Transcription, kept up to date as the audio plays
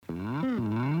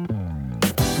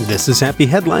This is Happy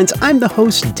Headlines. I'm the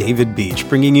host, David Beach,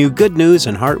 bringing you good news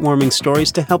and heartwarming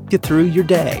stories to help you through your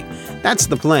day. That's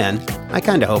the plan. I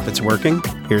kind of hope it's working.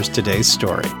 Here's today's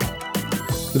story.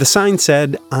 The sign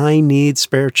said, "I need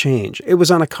spare change." It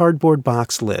was on a cardboard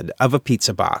box lid of a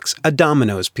pizza box, a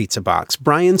Domino's pizza box.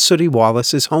 Brian Sooty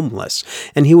Wallace is homeless,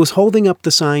 and he was holding up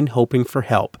the sign hoping for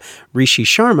help. Rishi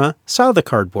Sharma saw the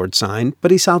cardboard sign,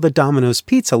 but he saw the Domino's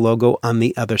pizza logo on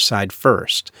the other side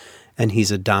first. And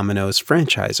he's a Domino's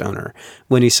franchise owner.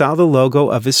 When he saw the logo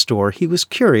of his store, he was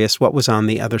curious what was on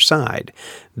the other side.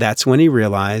 That's when he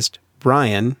realized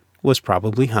Brian was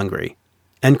probably hungry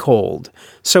and cold.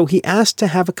 So he asked to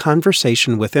have a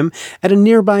conversation with him at a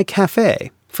nearby cafe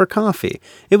for coffee.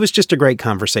 It was just a great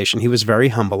conversation. He was very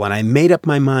humble, and I made up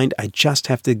my mind I just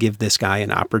have to give this guy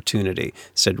an opportunity,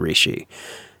 said Rishi.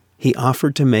 He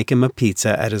offered to make him a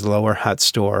pizza at his Lower Hutt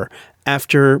store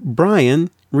after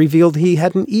Brian revealed he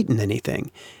hadn't eaten anything.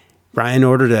 Brian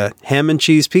ordered a ham and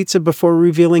cheese pizza before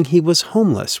revealing he was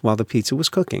homeless while the pizza was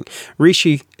cooking.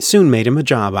 Rishi soon made him a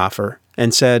job offer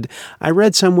and said, "I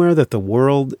read somewhere that the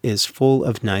world is full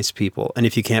of nice people, and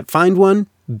if you can't find one,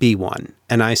 be one."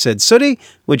 And I said, "Sooty,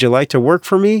 would you like to work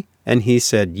for me?" And he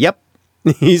said, "Yep."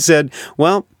 He said,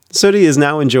 "Well, Sooty is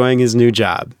now enjoying his new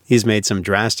job. He's made some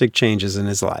drastic changes in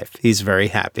his life. He's very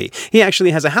happy. He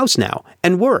actually has a house now,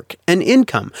 and work, and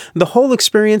income. The whole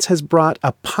experience has brought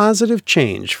a positive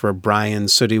change for Brian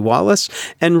Sooty Wallace,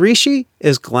 and Rishi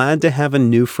is glad to have a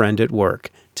new friend at work.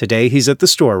 Today, he's at the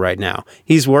store right now.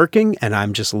 He's working, and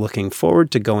I'm just looking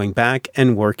forward to going back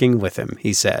and working with him,"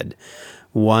 he said.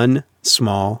 One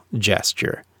small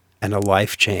gesture, and a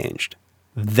life changed.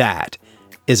 That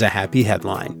is a happy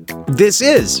headline. This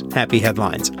is Happy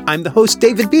Headlines. I'm the host,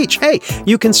 David Beach. Hey,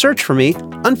 you can search for me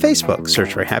on Facebook.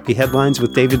 Search for Happy Headlines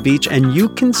with David Beach, and you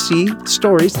can see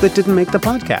stories that didn't make the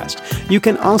podcast. You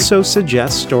can also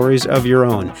suggest stories of your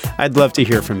own. I'd love to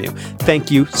hear from you.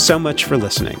 Thank you so much for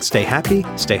listening. Stay happy,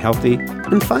 stay healthy,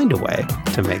 and find a way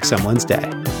to make someone's day.